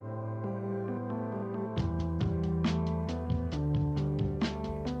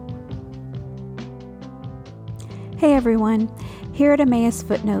Hey everyone! Here at Emmaus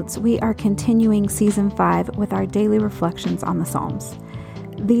Footnotes, we are continuing Season 5 with our daily reflections on the Psalms.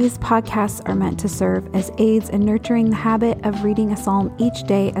 These podcasts are meant to serve as aids in nurturing the habit of reading a psalm each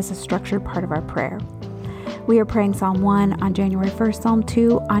day as a structured part of our prayer. We are praying Psalm 1 on January 1st, Psalm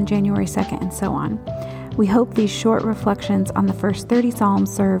 2 on January 2nd, and so on. We hope these short reflections on the first 30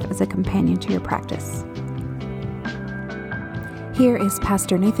 Psalms serve as a companion to your practice. Here is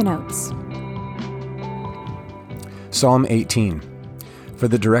Pastor Nathan Oates. Psalm 18. For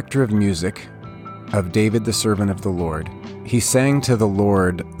the director of music, of David the servant of the Lord, he sang to the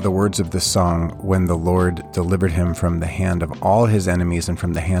Lord the words of the song when the Lord delivered him from the hand of all his enemies and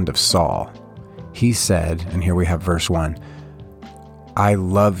from the hand of Saul. He said, and here we have verse 1, I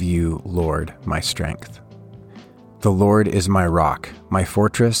love you, Lord, my strength. The Lord is my rock, my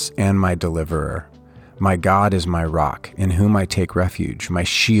fortress, and my deliverer. My God is my rock, in whom I take refuge, my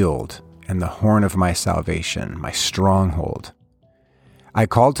shield, and the horn of my salvation, my stronghold. I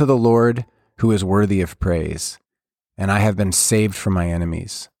called to the Lord, who is worthy of praise, and I have been saved from my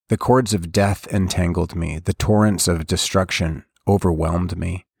enemies. The cords of death entangled me, the torrents of destruction overwhelmed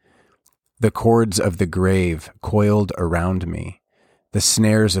me. The cords of the grave coiled around me. The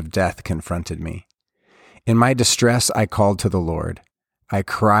snares of death confronted me. In my distress I called to the Lord. I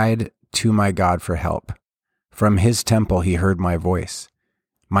cried to my God for help. From his temple he heard my voice.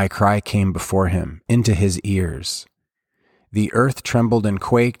 My cry came before him, into his ears. The earth trembled and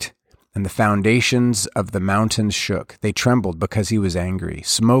quaked, and the foundations of the mountains shook. They trembled because he was angry.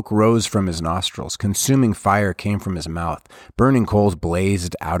 Smoke rose from his nostrils. Consuming fire came from his mouth. Burning coals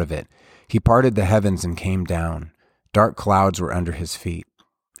blazed out of it. He parted the heavens and came down. Dark clouds were under his feet.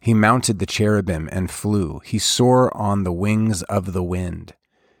 He mounted the cherubim and flew. He soared on the wings of the wind.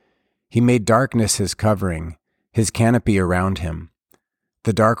 He made darkness his covering, his canopy around him,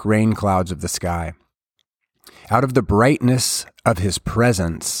 the dark rain clouds of the sky. Out of the brightness of his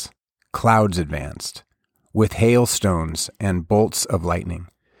presence, clouds advanced, with hailstones and bolts of lightning.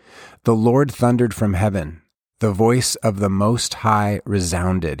 The Lord thundered from heaven. The voice of the Most High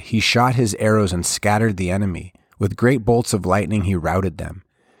resounded. He shot his arrows and scattered the enemy. With great bolts of lightning he routed them.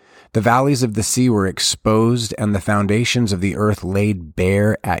 The valleys of the sea were exposed, and the foundations of the earth laid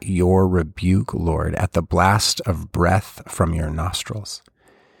bare at your rebuke, Lord, at the blast of breath from your nostrils.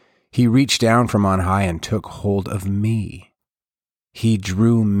 He reached down from on high and took hold of me. He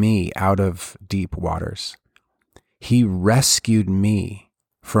drew me out of deep waters. He rescued me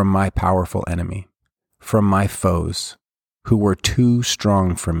from my powerful enemy, from my foes, who were too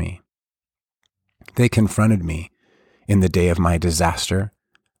strong for me. They confronted me in the day of my disaster,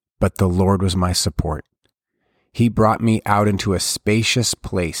 but the Lord was my support. He brought me out into a spacious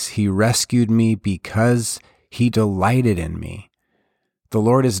place. He rescued me because he delighted in me. The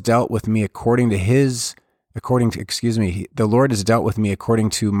Lord has dealt with me according to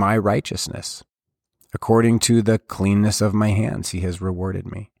my righteousness. According to the cleanness of my hands, he has rewarded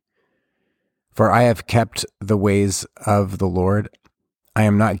me. For I have kept the ways of the Lord. I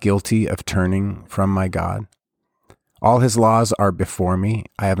am not guilty of turning from my God. All his laws are before me.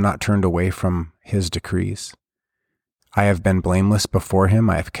 I have not turned away from his decrees. I have been blameless before him.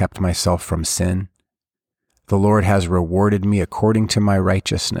 I have kept myself from sin. The Lord has rewarded me according to my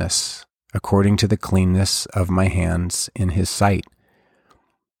righteousness, according to the cleanness of my hands in his sight.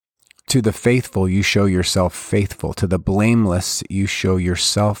 To the faithful you show yourself faithful. To the blameless you show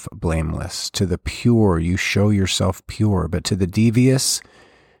yourself blameless. To the pure you show yourself pure. But to the devious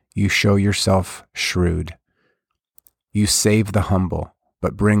you show yourself shrewd. You save the humble,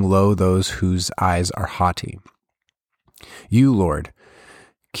 but bring low those whose eyes are haughty. You, Lord,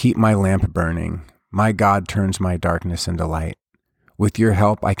 keep my lamp burning. My God turns my darkness into light. With your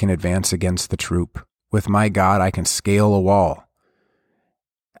help, I can advance against the troop. With my God, I can scale a wall.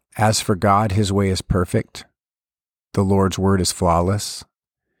 As for God, his way is perfect. The Lord's word is flawless.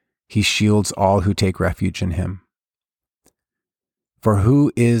 He shields all who take refuge in him. For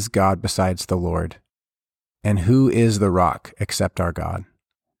who is God besides the Lord? And who is the rock except our God?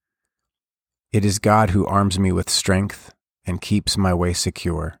 It is God who arms me with strength and keeps my way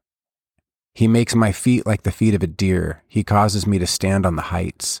secure. He makes my feet like the feet of a deer. He causes me to stand on the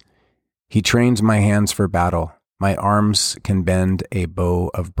heights. He trains my hands for battle. My arms can bend a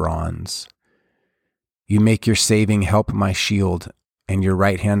bow of bronze. You make your saving help my shield, and your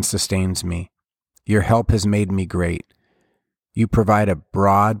right hand sustains me. Your help has made me great. You provide a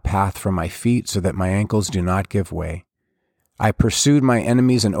broad path for my feet so that my ankles do not give way. I pursued my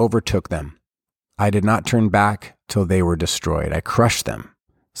enemies and overtook them. I did not turn back till they were destroyed. I crushed them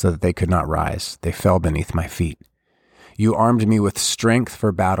so that they could not rise. They fell beneath my feet. You armed me with strength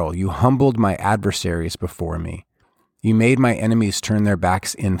for battle. You humbled my adversaries before me. You made my enemies turn their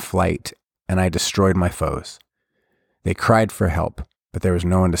backs in flight, and I destroyed my foes. They cried for help, but there was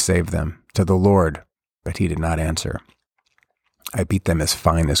no one to save them. To the Lord, but he did not answer. I beat them as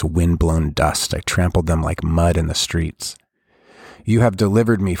fine as wind-blown dust. I trampled them like mud in the streets. You have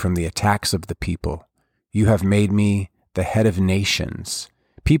delivered me from the attacks of the people. You have made me the head of nations.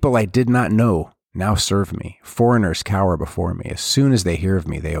 People I did not know now serve me. Foreigners cower before me. As soon as they hear of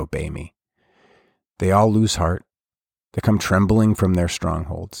me, they obey me. They all lose heart. They come trembling from their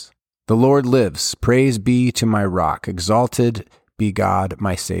strongholds. The Lord lives. Praise be to my rock. Exalted be God,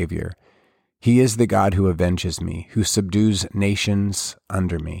 my Savior. He is the God who avenges me, who subdues nations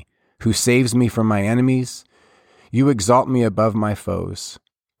under me, who saves me from my enemies. You exalt me above my foes.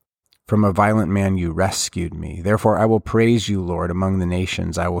 From a violent man you rescued me. Therefore I will praise you, Lord, among the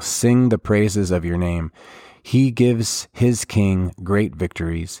nations. I will sing the praises of your name. He gives his king great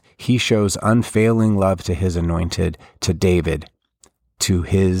victories. He shows unfailing love to his anointed, to David, to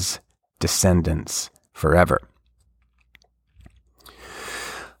his descendants forever.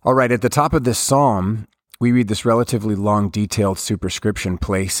 All right, at the top of this psalm, we read this relatively long, detailed superscription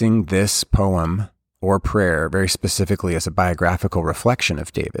placing this poem or prayer very specifically as a biographical reflection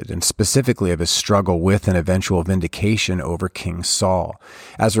of David, and specifically of his struggle with and eventual vindication over King Saul.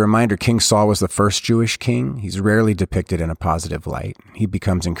 As a reminder, King Saul was the first Jewish king. He's rarely depicted in a positive light. He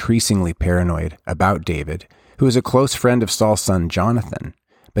becomes increasingly paranoid about David, who is a close friend of Saul's son Jonathan.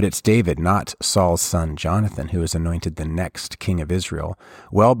 But it's David, not Saul's son Jonathan, who is anointed the next king of Israel,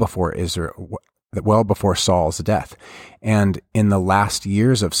 well before Saul's death. And in the last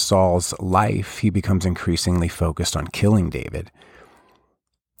years of Saul's life, he becomes increasingly focused on killing David.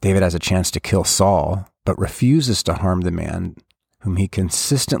 David has a chance to kill Saul, but refuses to harm the man whom he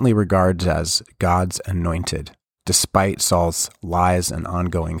consistently regards as God's anointed, despite Saul's lies and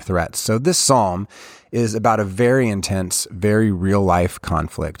ongoing threats. So this psalm is about a very intense, very real-life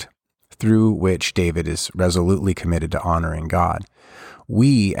conflict through which David is resolutely committed to honoring God.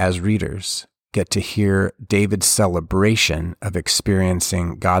 We, as readers, get to hear David's celebration of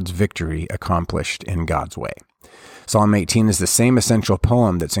experiencing God's victory accomplished in God's way. Psalm 18 is the same essential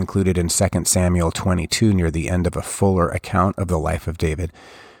poem that's included in 2 Samuel 22 near the end of a fuller account of the life of David.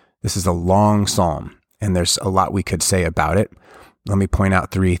 This is a long psalm, and there's a lot we could say about it. Let me point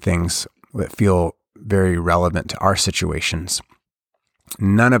out three things that feel very relevant to our situations.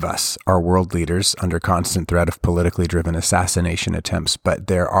 None of us are world leaders under constant threat of politically driven assassination attempts, but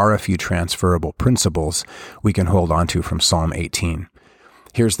there are a few transferable principles we can hold on to from Psalm 18.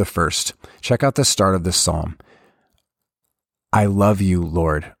 Here's the first. Check out the start of this psalm. I love you,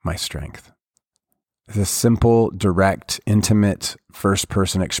 Lord, my strength. The simple, direct, intimate,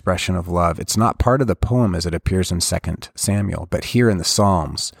 first-person expression of love. It's not part of the poem as it appears in 2 Samuel, but here in the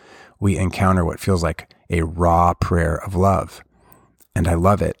Psalms, we encounter what feels like a raw prayer of love. And I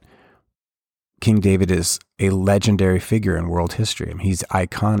love it. King David is a legendary figure in world history. He's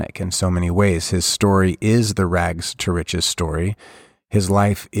iconic in so many ways. His story is the rags to riches story. His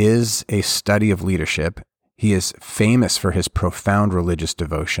life is a study of leadership. He is famous for his profound religious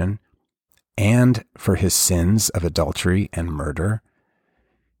devotion and for his sins of adultery and murder.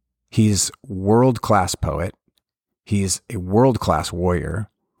 He's world-class poet. He's a world-class warrior.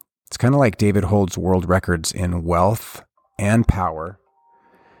 It's kind of like David holds world records in wealth and power,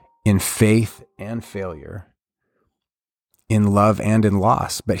 in faith and failure, in love and in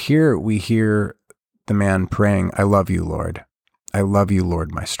loss. But here we hear the man praying, I love you, Lord. I love you,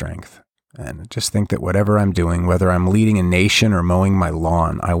 Lord, my strength. And just think that whatever I'm doing, whether I'm leading a nation or mowing my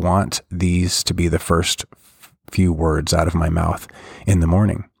lawn, I want these to be the first few words out of my mouth in the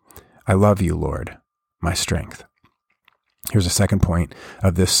morning. I love you, Lord, my strength. Here's a second point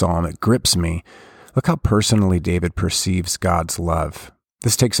of this psalm. It grips me. Look how personally David perceives God's love.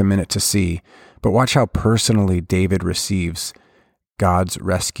 This takes a minute to see, but watch how personally David receives God's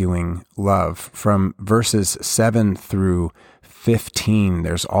rescuing love. From verses 7 through 15,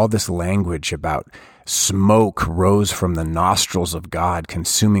 there's all this language about smoke rose from the nostrils of God.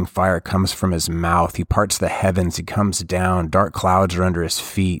 Consuming fire comes from his mouth. He parts the heavens. He comes down. Dark clouds are under his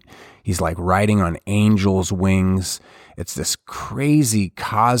feet. He's like riding on angels' wings. It's this crazy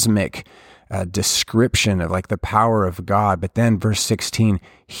cosmic description of like the power of God. But then verse 16,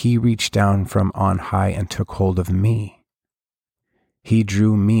 he reached down from on high and took hold of me. He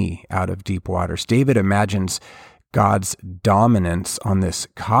drew me out of deep waters. David imagines God's dominance on this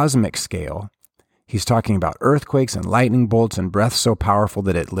cosmic scale. He's talking about earthquakes and lightning bolts and breath so powerful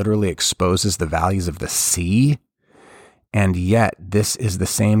that it literally exposes the valleys of the sea. And yet, this is the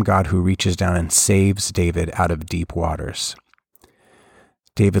same God who reaches down and saves David out of deep waters.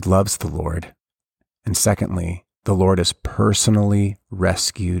 David loves the Lord. And secondly, The Lord has personally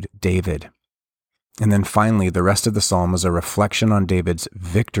rescued David. And then finally, the rest of the psalm is a reflection on David's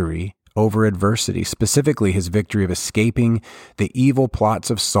victory over adversity, specifically his victory of escaping the evil plots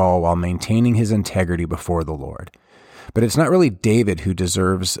of Saul while maintaining his integrity before the Lord. But it's not really David who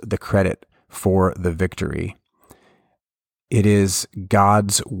deserves the credit for the victory. It is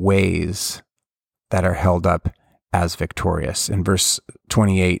God's ways that are held up as victorious. In verse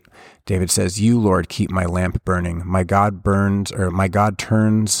 28, David says, "You, Lord, keep my lamp burning. My God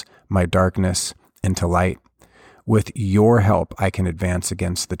turns my darkness into light. With your help, I can advance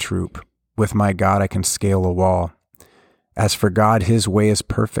against the troop. With my God, I can scale a wall. As for God, his way is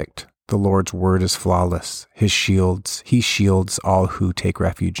perfect. The Lord's word is flawless. He shields all who take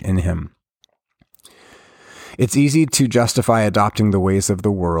refuge in him." It's easy to justify adopting the ways of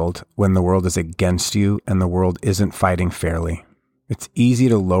the world when the world is against you and the world isn't fighting fairly. It's easy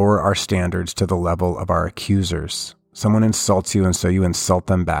to lower our standards to the level of our accusers. Someone insults you, and so you insult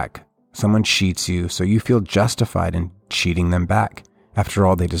them back. Someone cheats you, so you feel justified in cheating them back. After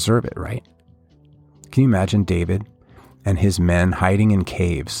all, they deserve it, right? Can you imagine David and his men hiding in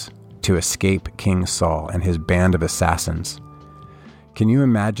caves to escape King Saul and his band of assassins? Can you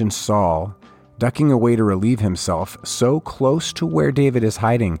imagine Saul ducking away to relieve himself so close to where David is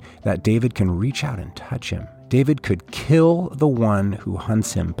hiding that David can reach out and touch him? David could kill the one who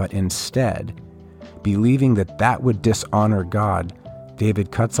hunts him, but instead, believing that that would dishonor God,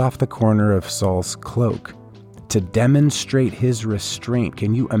 David cuts off the corner of Saul's cloak to demonstrate his restraint.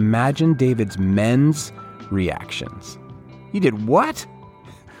 Can you imagine David's men's reactions? You did what?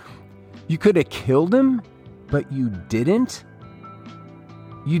 You could have killed him, but you didn't?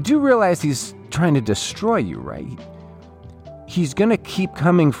 You do realize he's trying to destroy you, right? He's going to keep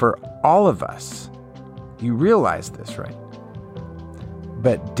coming for all of us. You realize this, right?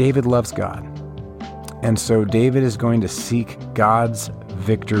 But David loves God. And so David is going to seek God's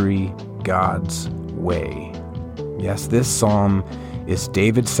victory, God's way. Yes, this psalm is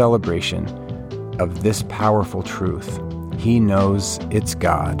David's celebration of this powerful truth. He knows it's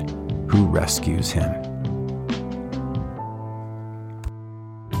God who rescues him.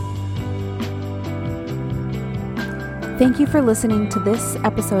 Thank you for listening to this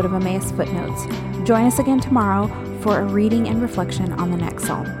episode of Emmaus Footnotes. Join us again tomorrow for a reading and reflection on the next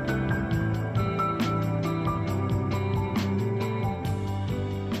psalm.